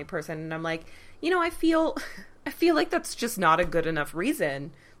Romani person, and I'm like, I feel like that's just not a good enough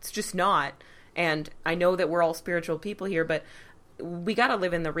reason. It's just not. And I know that we're all spiritual people here, but we got to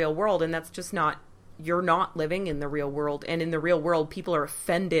live in the real world, and that's just not, you're not living in the real world. And in the real world, people are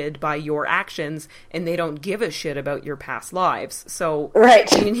offended by your actions, and they don't give a shit about your past lives. So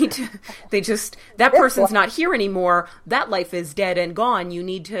you need to, that person's not here anymore. That life is dead and gone. You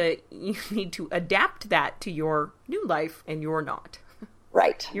need to adapt that to your new life, and you're not.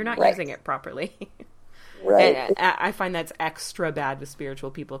 Right. You're not using it properly. Right. And I find that's extra bad with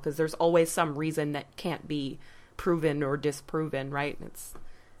spiritual people, because there's always some reason that can't be proven or disproven, right? It's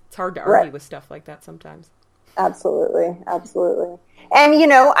hard to argue with stuff like that sometimes. Absolutely. Absolutely. And,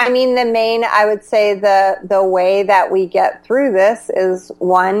 I would say the way that we get through this is,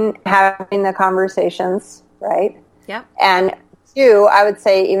 one, having the conversations, right? Yeah. And two, I would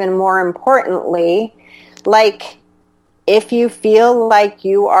say even more importantly, like, if you feel like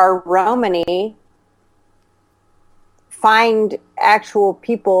you are Romani, find actual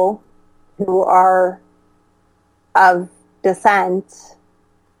people who are of descent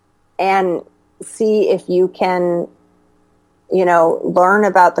and see if you can, learn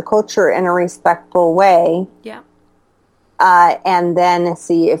about the culture in a respectful way. Yeah. And then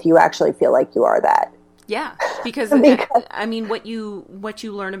see if you actually feel like you are that. Yeah. Because what you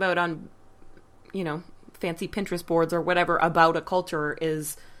learn about on, fancy Pinterest boards or whatever about a culture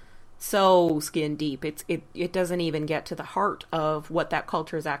is so skin deep. It doesn't even get to the heart of what that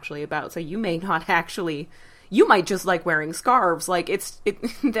culture is actually about. So you may not actually, you might just like wearing scarves. Like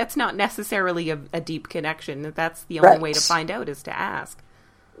that's not necessarily a deep connection. That's the only way to find out is to ask.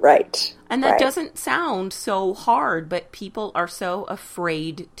 Right. And that doesn't sound so hard, but people are so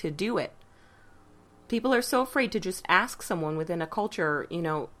afraid to do it. People are so afraid to just ask someone within a culture,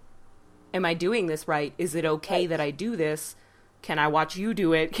 am I doing this right? Is it okay that I do this? Can I watch you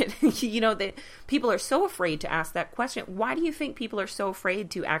do it? That people are so afraid to ask that question. Why do you think people are so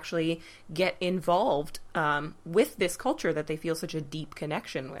afraid to actually get involved with this culture that they feel such a deep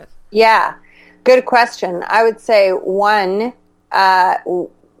connection with? Yeah, good question. I would say, one,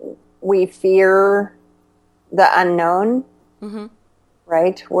 we fear the unknown,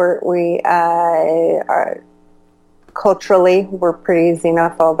 right? We are culturally, we're pretty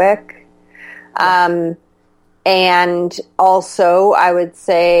xenophobic. And also, I would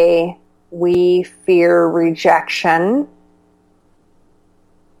say we fear rejection,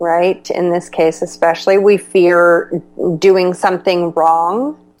 right? In this case, especially, we fear doing something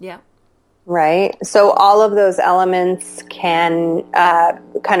wrong. Yeah. Right? So all of those elements can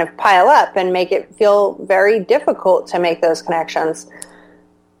kind of pile up and make it feel very difficult to make those connections.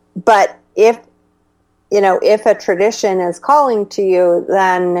 But if a tradition is calling to you,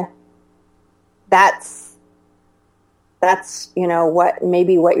 then that's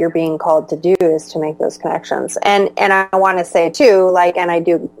what you're being called to do is to make those connections. And I want to say too, and I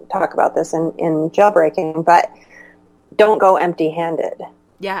do talk about this in jailbreaking, but don't go empty-handed.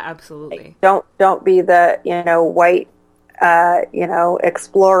 Yeah, absolutely. Don't be the white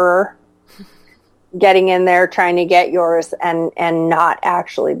explorer getting in there trying to get yours and not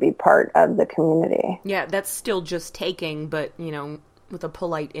actually be part of the community. Yeah, that's still just taking, but with a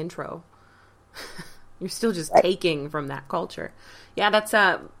polite intro. You're still just taking from that culture. Yeah, that's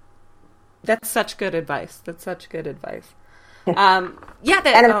such good advice. That's such good advice. And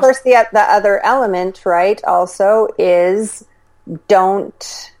of course the other element, right, also is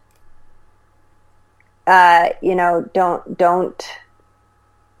don't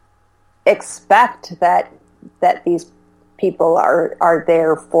expect that these people are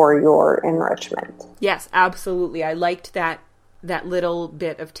there for your enrichment. Yes, absolutely. I liked that little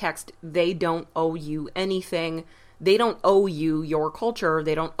bit of text. They don't owe you anything. They don't owe you your culture.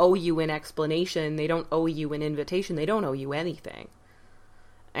 They don't owe you an explanation. They don't owe you an invitation. They don't owe you anything.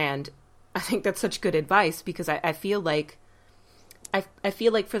 And I think that's such good advice because I feel like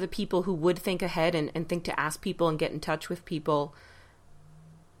for the people who would think ahead and think to ask people and get in touch with people,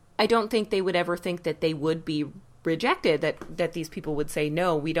 I don't think they would ever think that they would be rejected, that these people would say,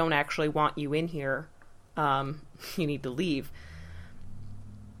 no, we don't actually want you in here. You need to leave.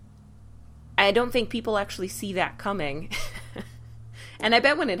 I don't think people actually see that coming. And I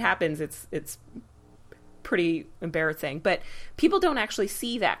bet when it happens, it's pretty embarrassing. But people don't actually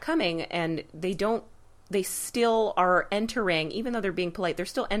see that coming, and they still are entering, even though they're being polite, they're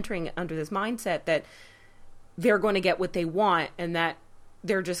still entering under this mindset that they're going to get what they want and that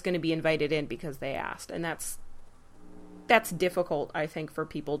they're just going to be invited in because they asked. And that's difficult, I think, for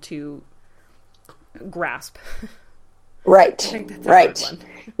people to grasp. Right. I think that's right.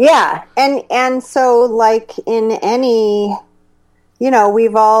 Yeah. And so in any,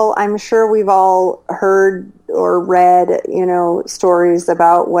 I'm sure we've all heard or read, stories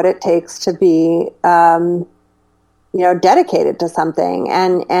about what it takes to be, dedicated to something.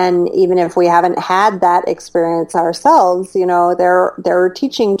 And even if we haven't had that experience ourselves, there are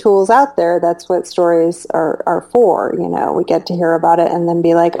teaching tools out there. That's what stories are for. We get to hear about it and then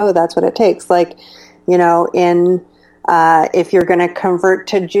be like, oh, that's what it takes. If you're going to convert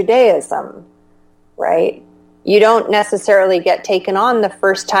to Judaism, right? You don't necessarily get taken on the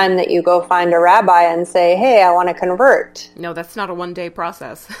first time that you go find a rabbi and say, hey, I want to convert. No, that's not a one-day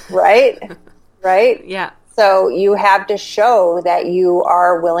process. Right? Right? Yeah. So you have to show that you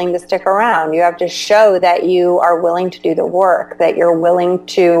are willing to stick around. You have to show that you are willing to do the work, that you're willing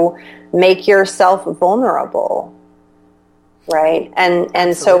to make yourself vulnerable, right?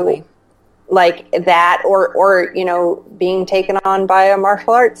 And so like that, or being taken on by a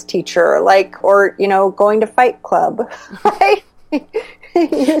martial arts teacher, or going to Fight Club, right?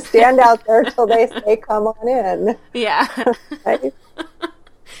 You stand out there till they say come on in. Yeah. Right?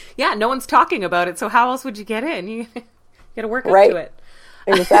 Yeah, no one's talking about it, so how else would you get in? You got to work up to it.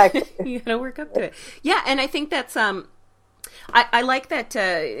 Exactly. You got to work up to it. Yeah, and I think that's I like that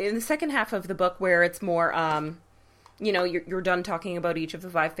in the second half of the book where it's more you're done talking about each of the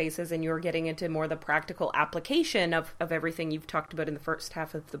 5 phases and you're getting into more the practical application of everything you've talked about in the first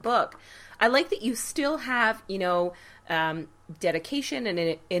half of the book. I like that you still have, dedication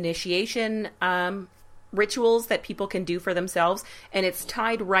and initiation rituals that people can do for themselves, and it's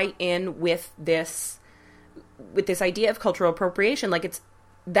tied right in with this idea of cultural appropriation. Like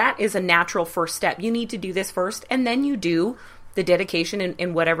that is a natural first step. You need to do this first, and then you do the dedication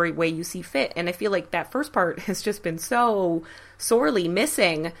in whatever way you see fit. And I feel like that first part has just been so sorely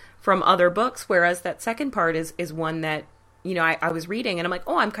missing from other books, whereas that second part is one that, I was reading and I'm like,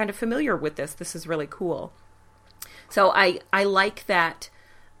 oh, I'm kind of familiar with this. This is really cool. So I like that,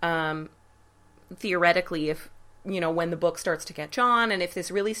 theoretically, if, when the book starts to catch on and if this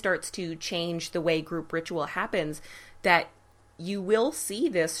really starts to change the way group ritual happens, that you will see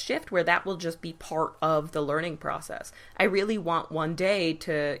this shift where that will just be part of the learning process. I really want one day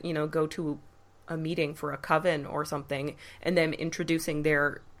to, go to a meeting for a coven or something and them introducing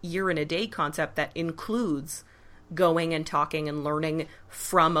their year in a day concept that includes going and talking and learning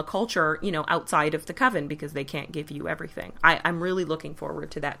from a culture, outside of the coven, because they can't give you everything. I'm really looking forward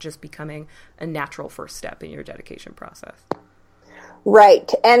to that just becoming a natural first step in your dedication process.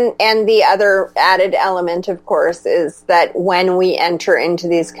 Right. And the other added element, of course, is that when we enter into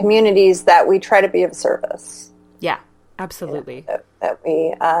these communities, that we try to be of service. Yeah, absolutely. That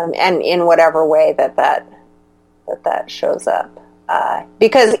we, and in whatever way that shows up.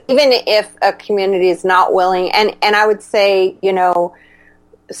 Because even if a community is not willing, and I would say,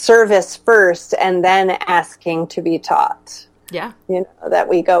 service first and then asking to be taught. Yeah. That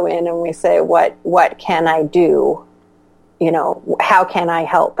we go in and we say, what can I do? How can I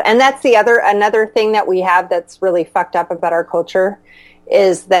help? And that's another thing that we have that's really fucked up about our culture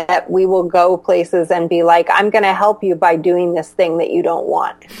is that we will go places and be like, I'm going to help you by doing this thing that you don't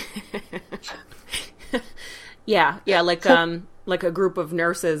want. Yeah. Like a group of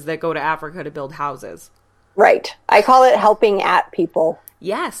nurses that go to Africa to build houses. Right. I call it helping at people.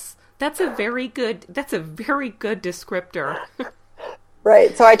 Yes. That's a very good descriptor.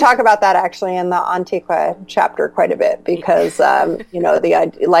 Right. So I talk about that actually in the Antigua chapter quite a bit because,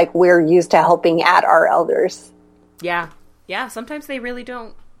 we're used to helping at our elders. Yeah. Yeah. Sometimes they really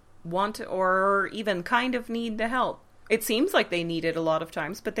don't want to, or even kind of need the help. It seems like they need it a lot of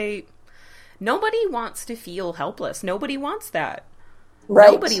times, but nobody wants to feel helpless. Nobody wants that.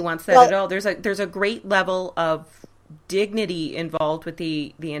 Right. Nobody wants that at all. There's a great level of dignity involved with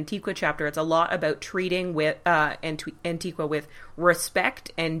the Antigua chapter. It's a lot about treating with Antigua with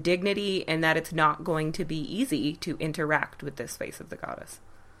respect and dignity, and that it's not going to be easy to interact with this face of the goddess.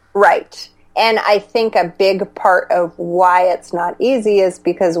 Right. And I think a big part of why it's not easy is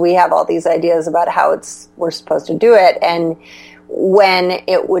because we have all these ideas about how we're supposed to do it, and when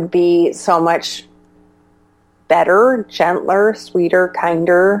it would be so much better, gentler, sweeter,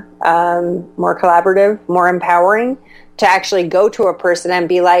 kinder, more collaborative, more empowering to actually go to a person and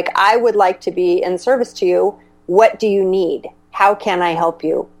be like, I would like to be in service to you. What do you need? How can I help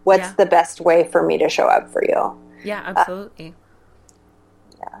you? What's the best way for me to show up for you? Yeah, absolutely.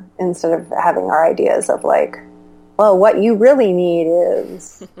 Instead of having our ideas of like, well, what you really need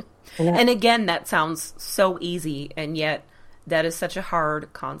is... And again, that sounds so easy, and yet that is such a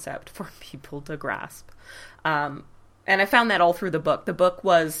hard concept for people to grasp. And I found that all through the book. The book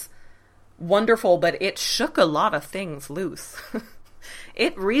was wonderful, but it shook a lot of things loose.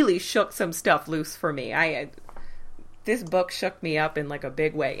 It really shook some stuff loose for me. This book shook me up in like a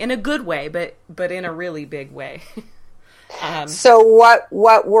big way, in a good way, but in a really big way. So what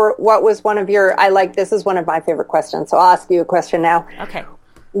was one of your? This is one of my favorite questions. So I'll ask you a question now. Okay.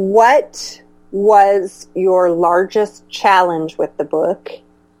 What was your largest challenge with the book?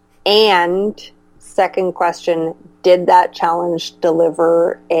 And second question, did that challenge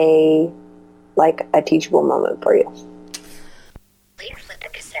deliver a teachable moment for you? Please flip the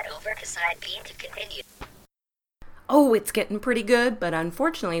cassette over to side B to continue. Oh, it's getting pretty good, but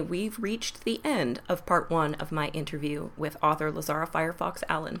unfortunately, we've reached the end of part 1 of my interview with author Lasara Firefox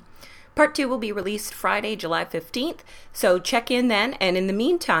Allen. Part 2 will be released Friday, July 15th, so check in then, and in the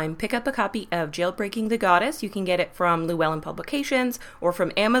meantime, pick up a copy of Jailbreaking the Goddess. You can get it from Llewellyn Publications or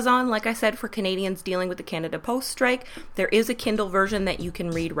from Amazon, like I said, for Canadians dealing with the Canada Post strike. There is a Kindle version that you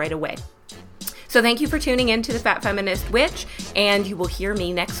can read right away. So thank you for tuning in to The Fat Feminist Witch, and you will hear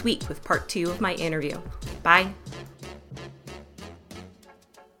me next week with part 2 of my interview. Bye.